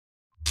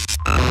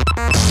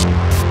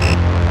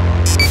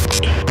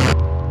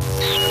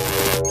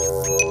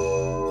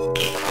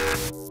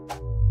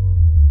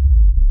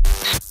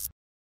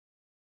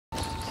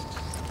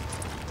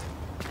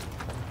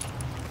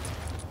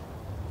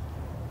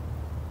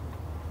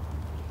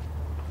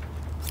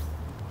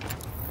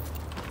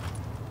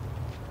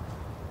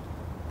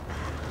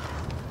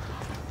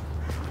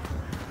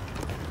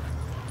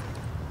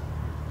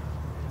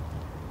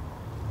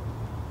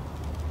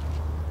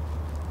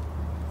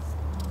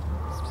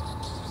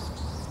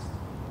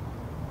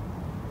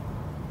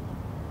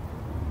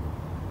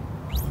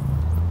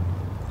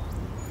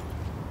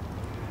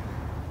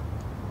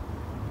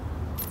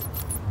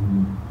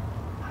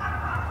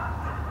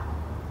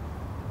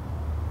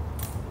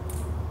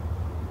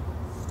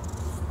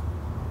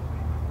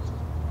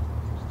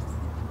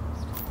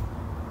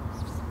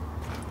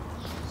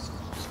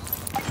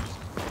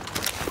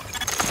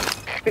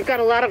We've got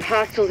a lot of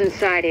hostiles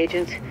inside,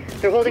 Agent.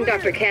 They're holding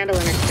Dr. Candle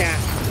and her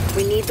staff.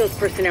 We need those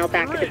personnel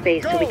back at the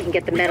base so we can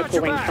get the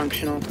medical wing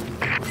functional.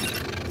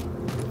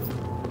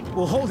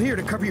 We'll hold here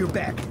to cover your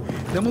back.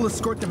 Then we'll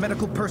escort the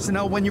medical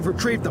personnel when you've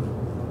retrieved them.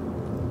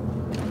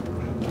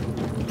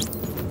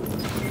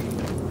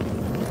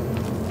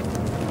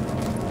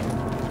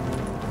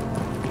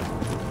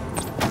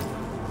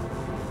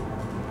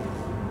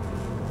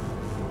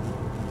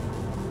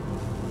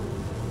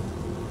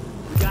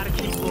 We gotta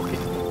keep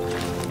looking.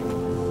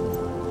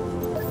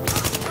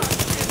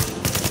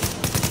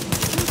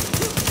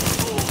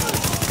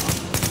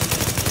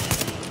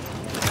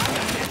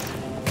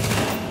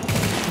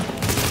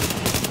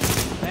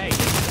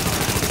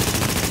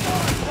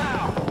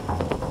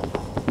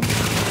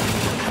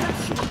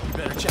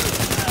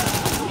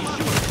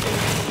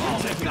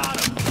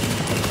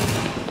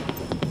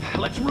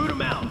 Let's root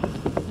him out.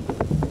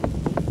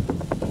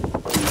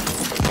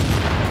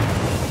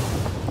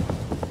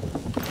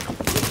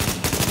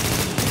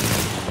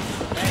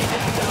 Hey,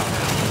 this is down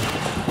now.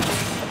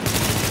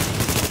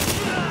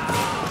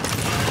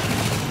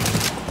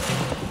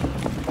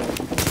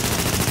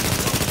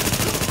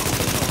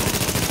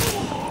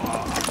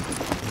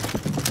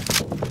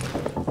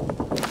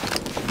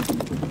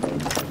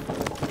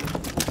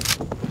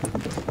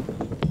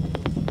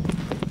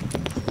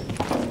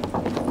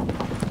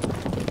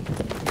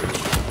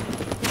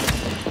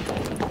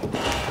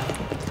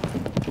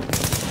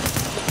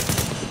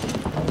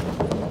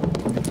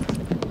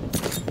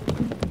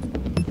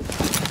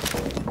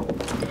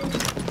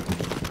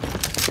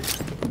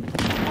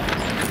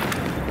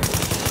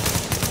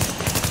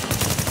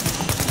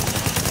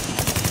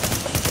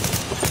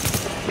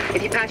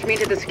 If you patch me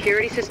into the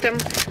security system,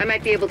 I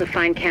might be able to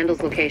find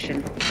Candle's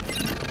location.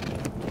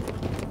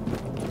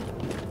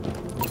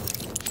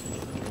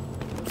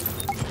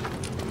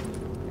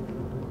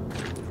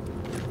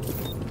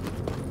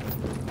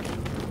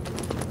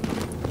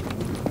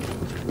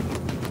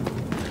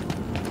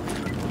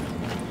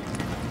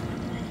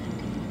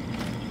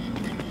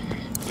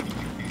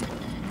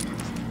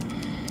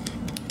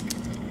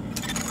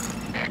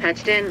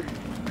 Patched in.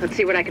 Let's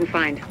see what I can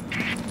find.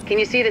 Can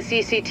you see the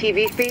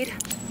CCTV feed?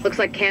 Looks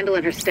like Candle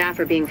and her staff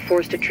are being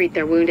forced to treat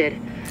their wounded.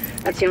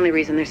 That's the only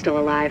reason they're still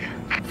alive.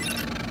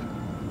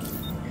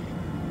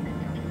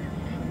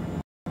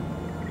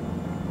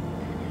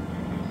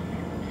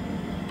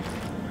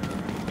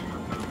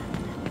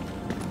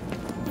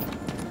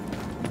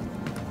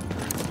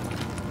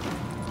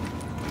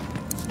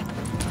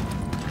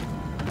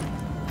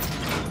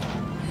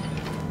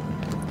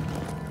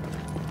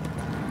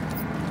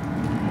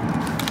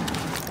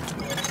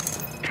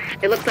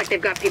 It looks like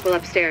they've got people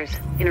upstairs,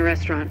 in a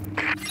restaurant.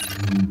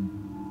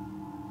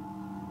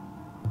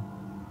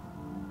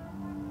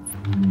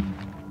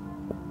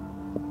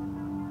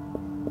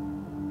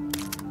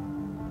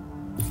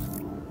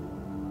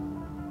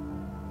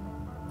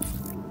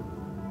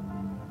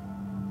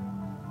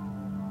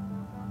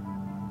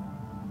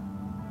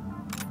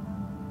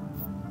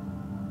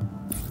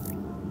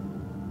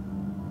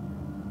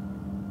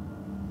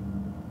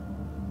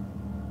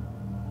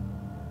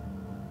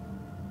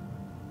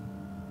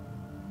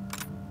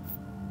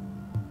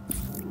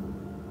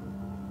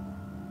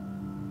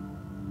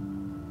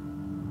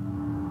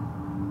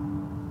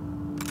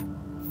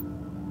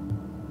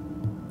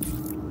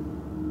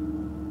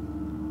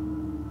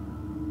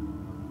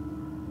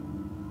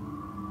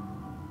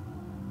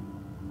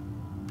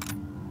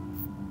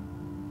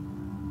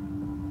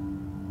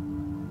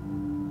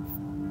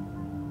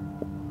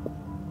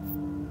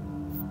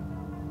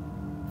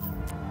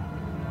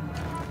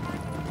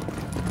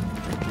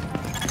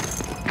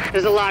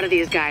 There's a lot of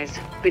these guys,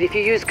 but if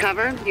you use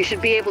cover, you should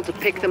be able to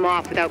pick them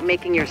off without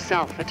making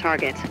yourself a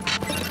target.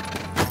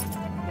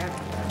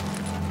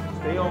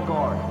 Stay on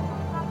guard.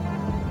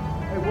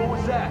 Hey, what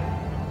was that?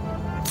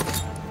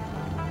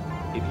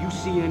 If you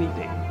see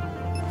anything,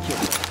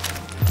 kill it.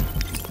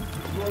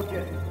 Look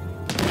at it.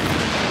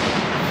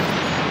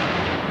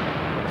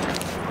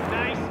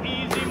 Nice,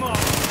 easy mark.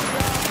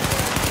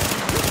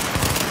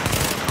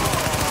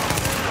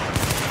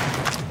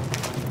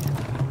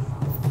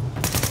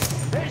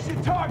 There's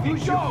your target. You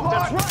go.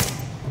 That's right.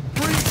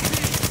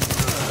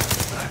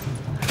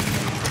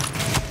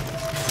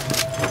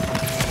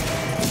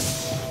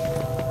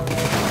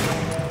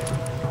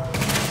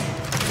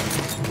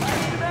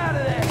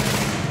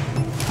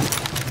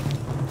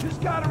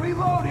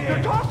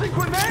 They're tossing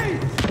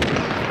grenades!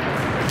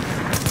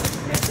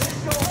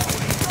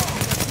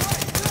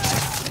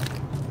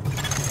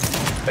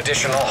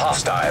 Additional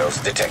hostiles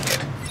detected.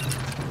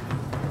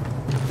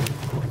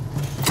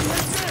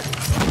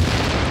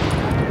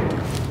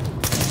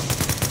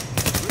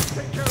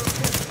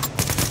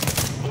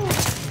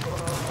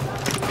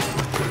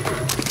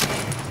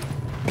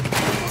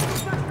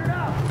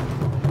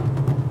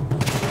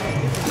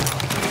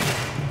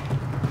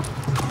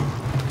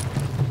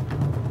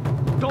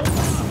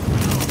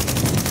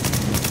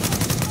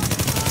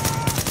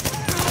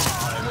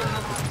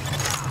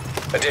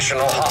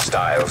 Additional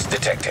hostiles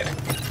detected.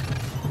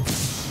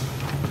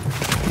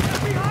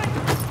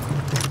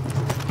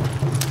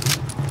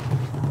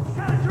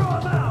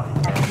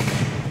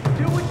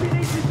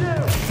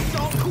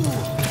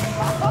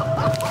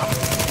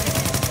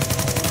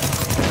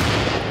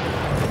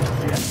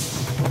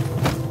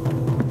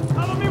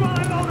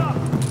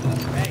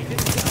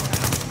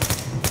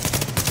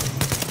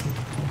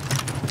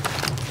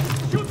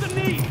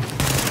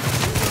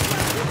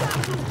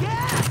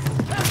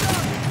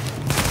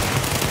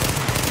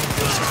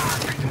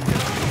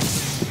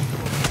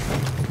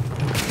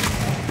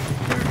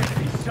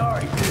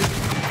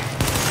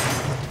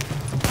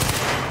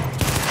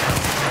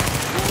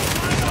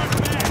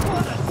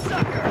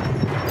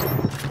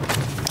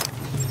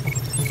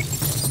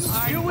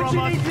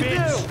 what you need to do.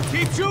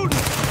 Keep shooting.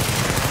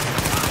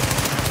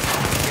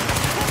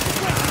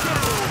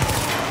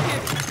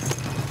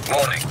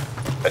 Warning.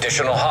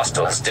 Additional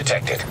hostiles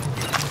detected.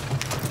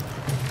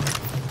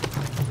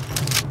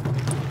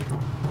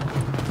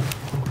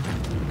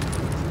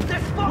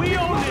 We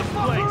own this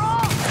place.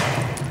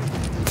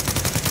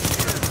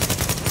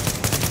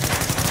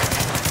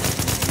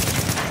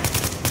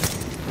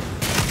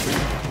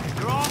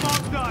 You're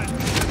almost done.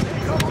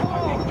 Come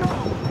on, go.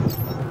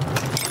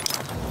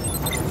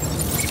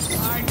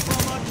 Hide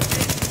from us,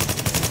 bitch.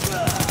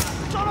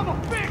 Son of a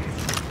bitch.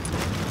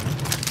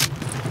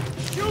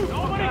 Shoot!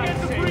 Nobody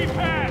gets a free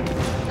pass.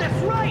 That's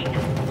right!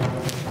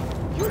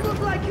 You look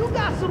like you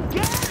got some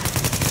gas!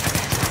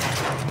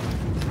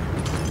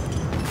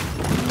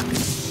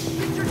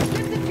 Get your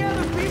shit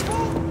together,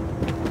 people!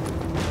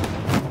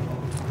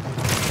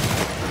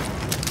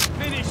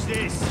 Finish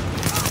this.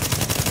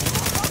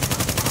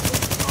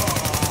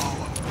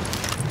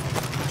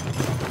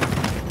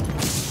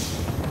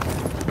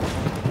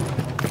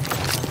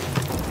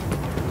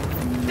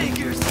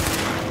 Figures!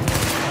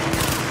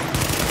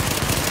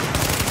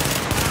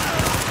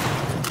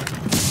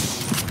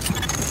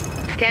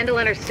 Candle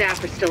and her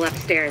staff are still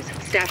upstairs,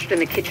 stashed in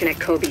the kitchen at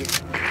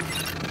Kobe's.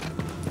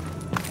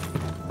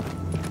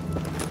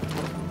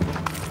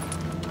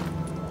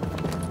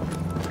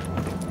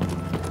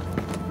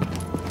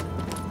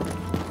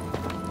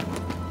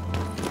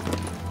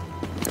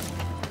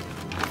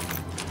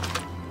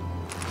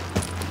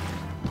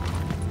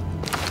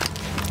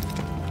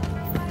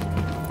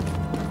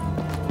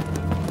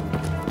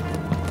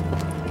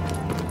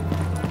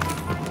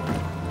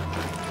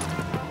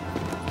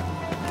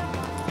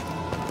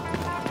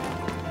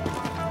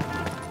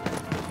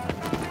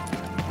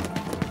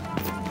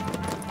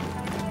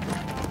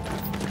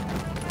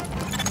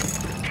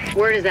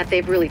 Word is that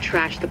they've really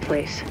trashed the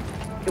place.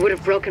 It would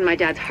have broken my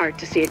dad's heart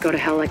to see it go to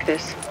hell like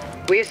this.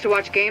 We used to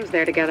watch games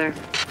there together.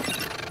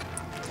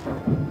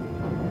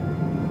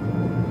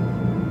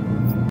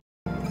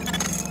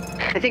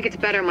 I think it's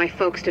better my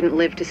folks didn't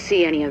live to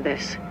see any of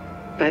this.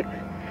 But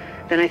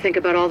then I think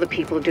about all the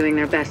people doing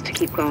their best to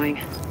keep going.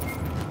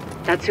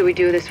 That's who we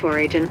do this for,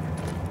 Agent.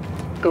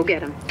 Go get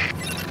them.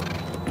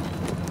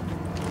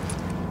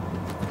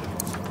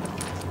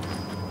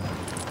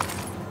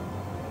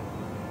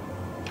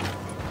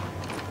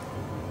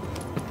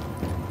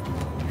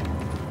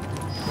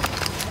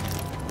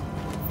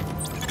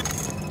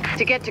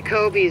 To get to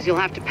Kobe's, you'll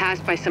have to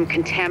pass by some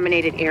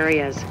contaminated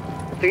areas.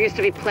 There used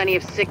to be plenty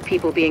of sick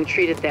people being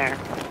treated there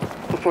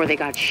before they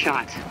got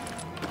shot.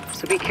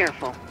 So be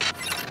careful.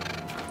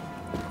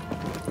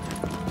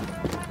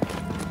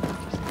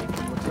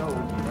 What's up,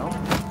 you know?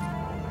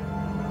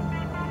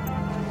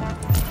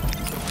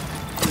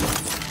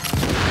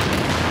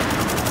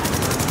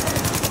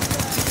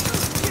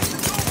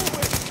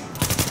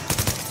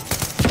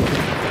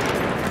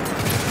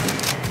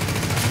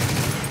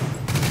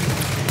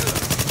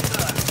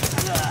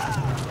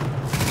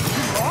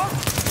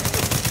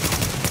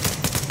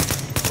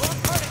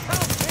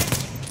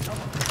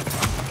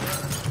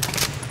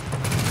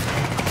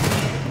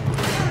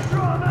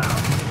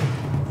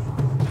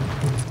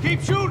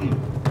 Keep shooting!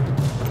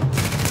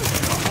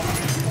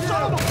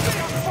 Son of a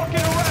bitch!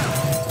 Fucking around!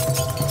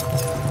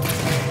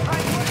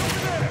 Right over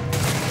there!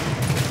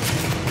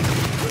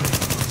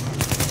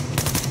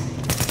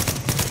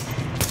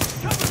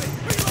 Cover me!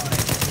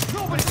 Reloading!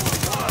 Nobody!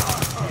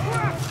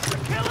 Crap!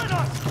 You're killing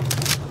us!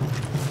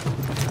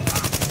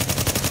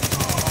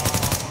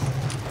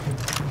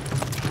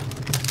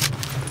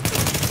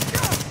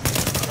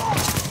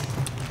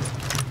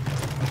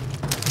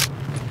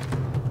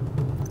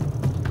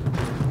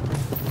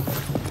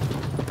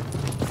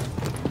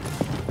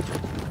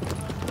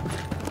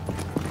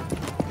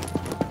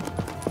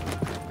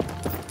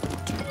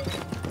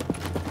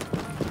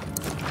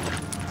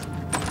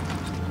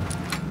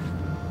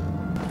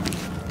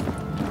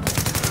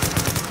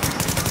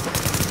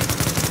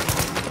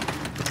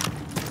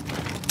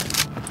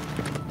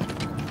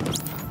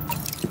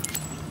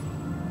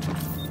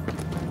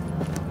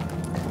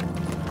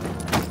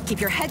 Keep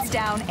your heads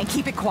down and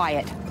keep it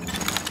quiet.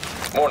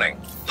 Warning.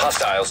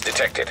 Hostiles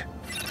detected.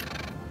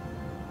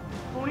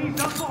 Police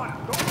up on him!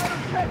 Don't let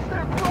him catch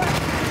their breath!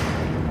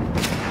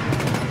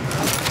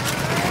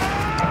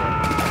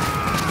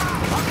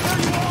 I'll kill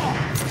you all!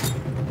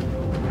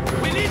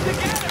 We need to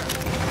get her!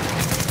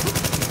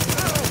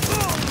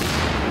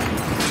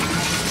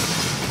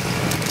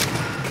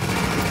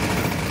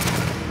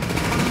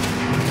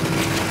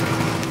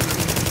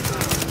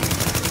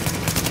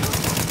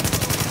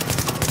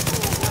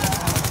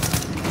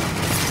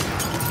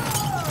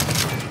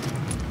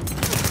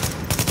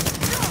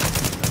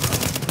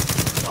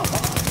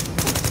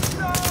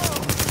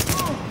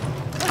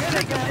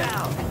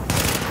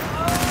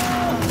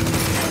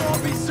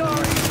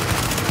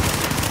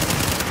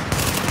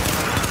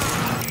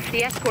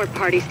 The escort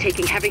party's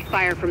taking heavy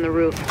fire from the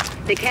roof.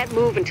 They can't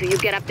move until you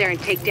get up there and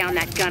take down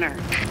that gunner.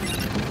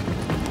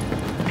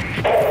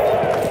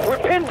 We're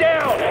pinned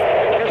down!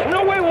 There's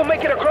no way we'll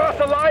make it across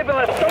alive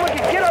unless someone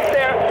can get up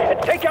there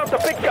and take out the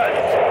big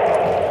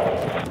guns!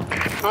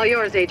 All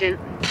yours, Agent.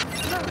 Move,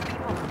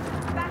 people.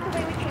 Back the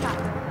way we came up.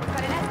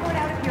 Got an escort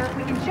out of here if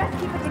we can just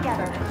keep it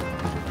together.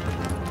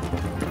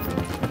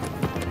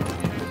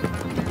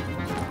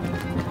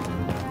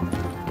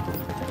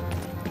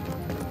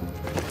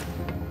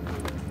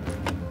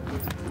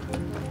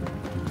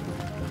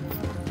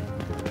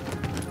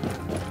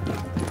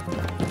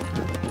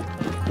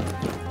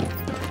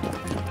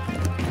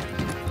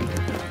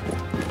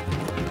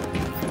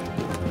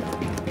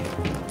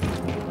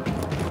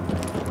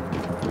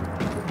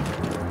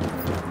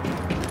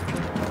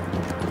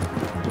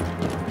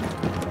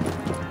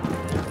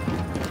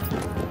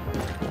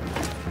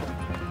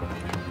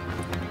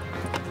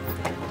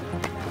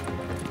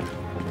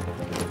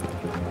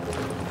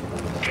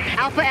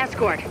 Alpha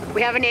Escort,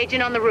 we have an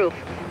agent on the roof.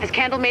 Has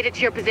Candle made it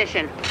to your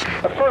position?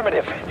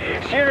 Affirmative.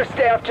 She and her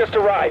staff just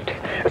arrived.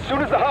 As soon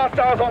as the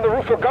hostiles on the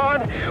roof are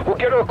gone, we'll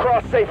get her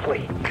across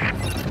safely.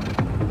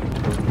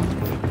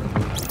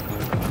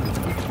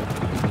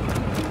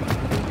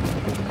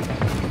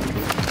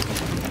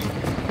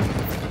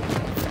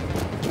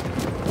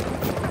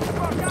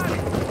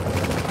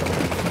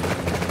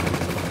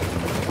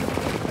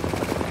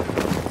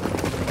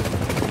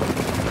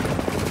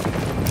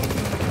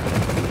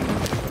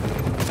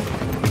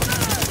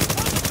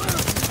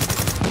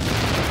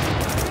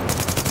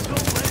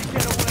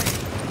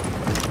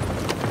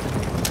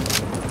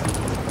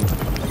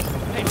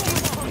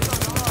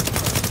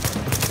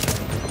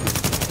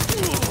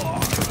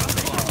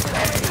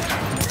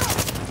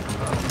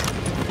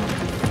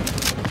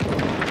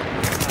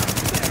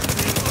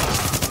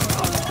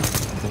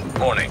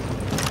 Warning.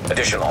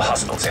 Additional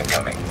hostiles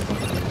incoming.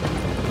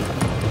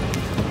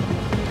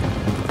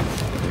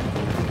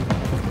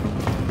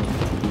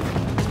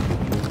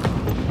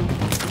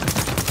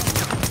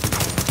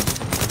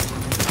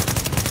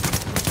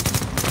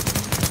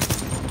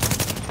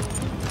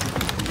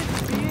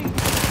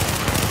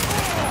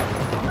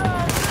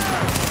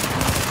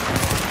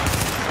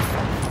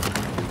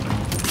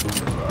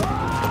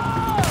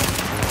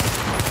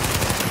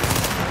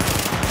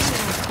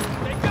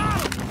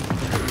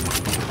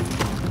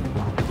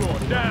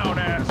 Down,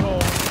 asshole!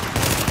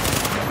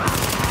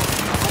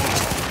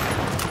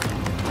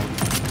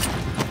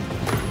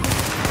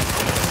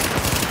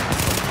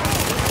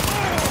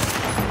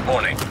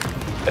 Warning.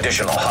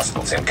 Additional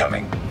hostiles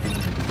incoming.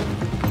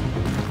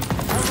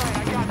 Alright,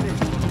 I got this.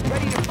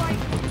 Ready to fight?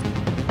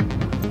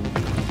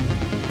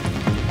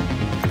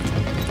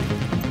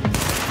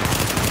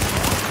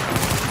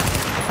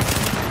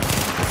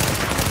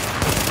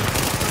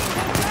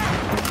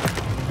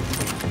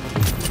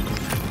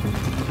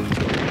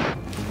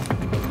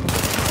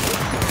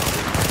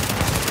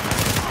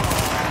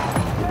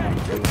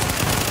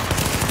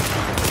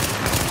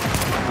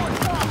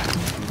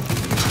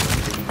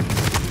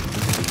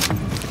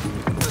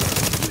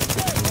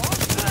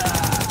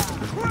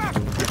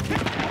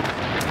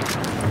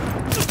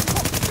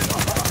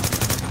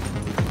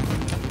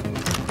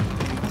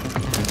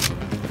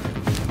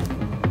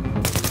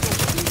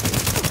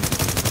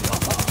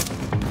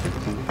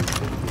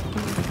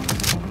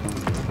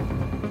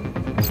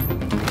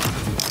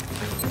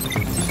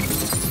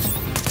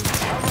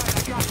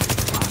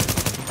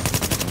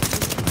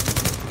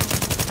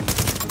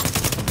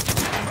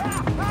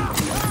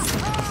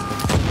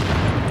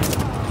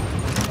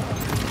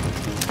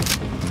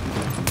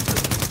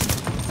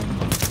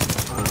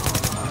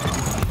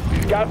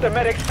 Got the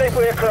medics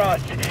safely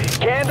across.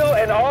 Candle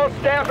and all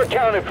staff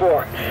accounted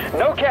for.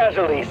 No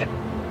casualties.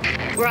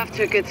 We're off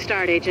to a good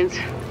start, agents.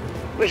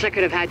 Wish I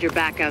could have had your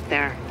back out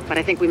there, but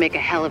I think we make a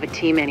hell of a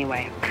team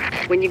anyway.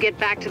 When you get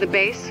back to the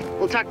base,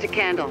 we'll talk to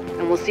Candle,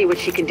 and we'll see what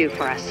she can do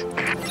for us.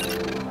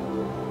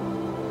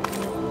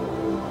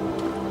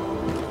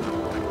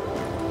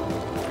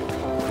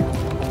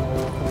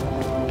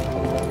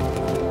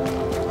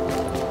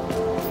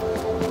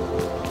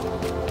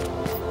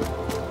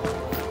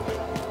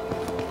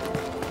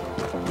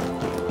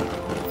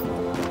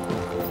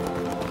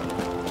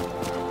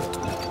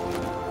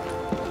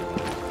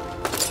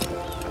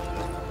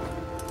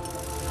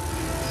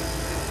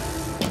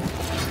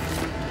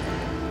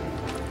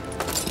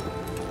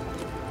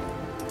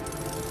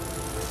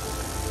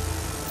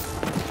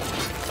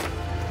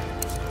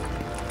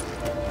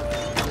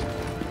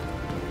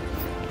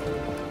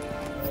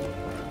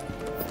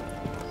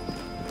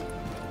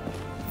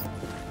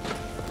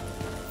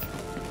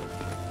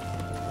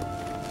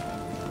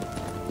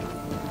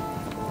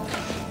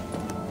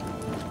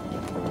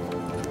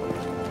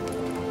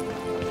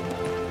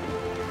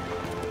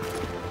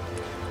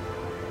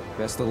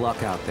 Best of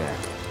luck out there.